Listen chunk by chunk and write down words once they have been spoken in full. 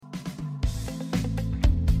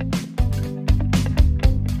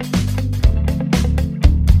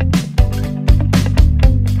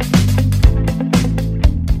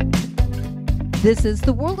This is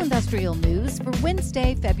the World Industrial News for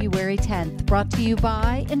Wednesday, February 10th, brought to you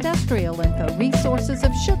by Industrial Info Resources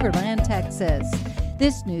of Sugar Land, Texas.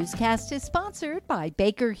 This newscast is sponsored by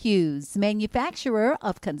Baker Hughes, manufacturer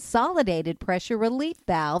of consolidated pressure relief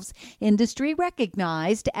valves, industry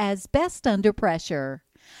recognized as best under pressure.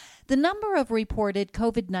 The number of reported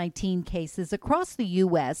COVID-19 cases across the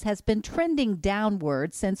U.S. has been trending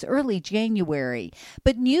downward since early January,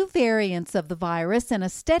 but new variants of the virus and a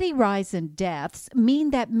steady rise in deaths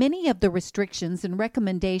mean that many of the restrictions and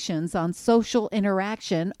recommendations on social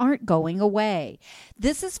interaction aren't going away.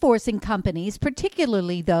 This is forcing companies,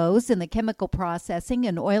 particularly those in the chemical processing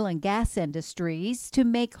and oil and gas industries, to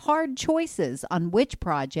make hard choices on which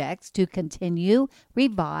projects to continue,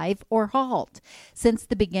 revive, or halt. Since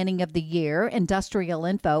the beginning of the year, Industrial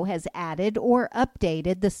Info has added or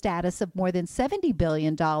updated the status of more than $70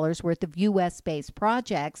 billion worth of U.S.-based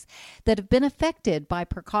projects that have been affected by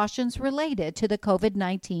precautions related to the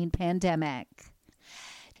COVID-19 pandemic.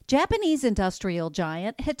 Japanese industrial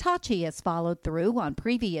giant Hitachi has followed through on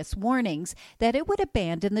previous warnings that it would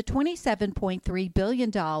abandon the $27.3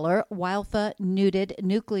 billion Walfa Newted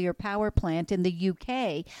nuclear power plant in the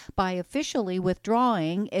UK by officially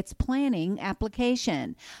withdrawing its planning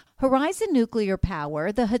application. Horizon Nuclear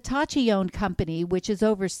Power, the Hitachi-owned company which is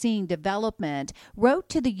overseeing development, wrote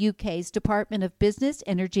to the UK's Department of Business,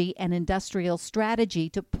 Energy and Industrial Strategy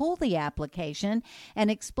to pull the application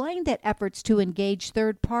and explained that efforts to engage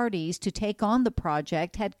third parties to take on the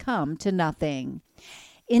project had come to nothing.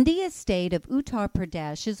 India's state of Uttar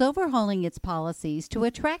Pradesh is overhauling its policies to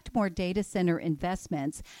attract more data center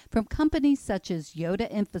investments from companies such as Yoda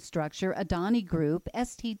Infrastructure, Adani Group,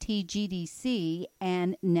 STT GDC,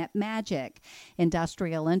 and NetMagic.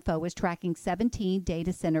 Industrial Info is tracking 17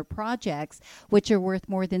 data center projects, which are worth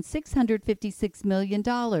more than $656 million in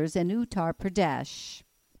Uttar Pradesh.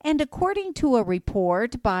 And according to a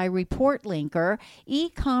report by ReportLinker,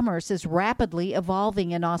 e-commerce is rapidly evolving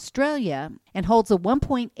in Australia and holds a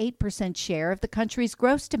 1.8% share of the country's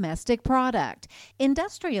gross domestic product.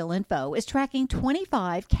 Industrial Info is tracking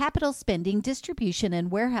 25 capital spending, distribution, and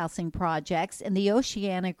warehousing projects in the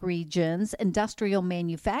Oceanic region's industrial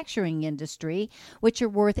manufacturing industry, which are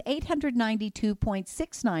worth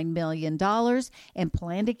 $892.69 million and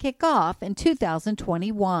plan to kick off in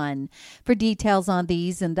 2021. For details on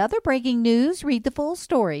these and other breaking news, read the full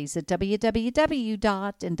stories at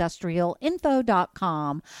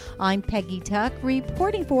www.industrialinfo.com. I'm Peggy Tuck,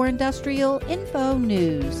 reporting for Industrial Info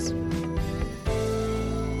News.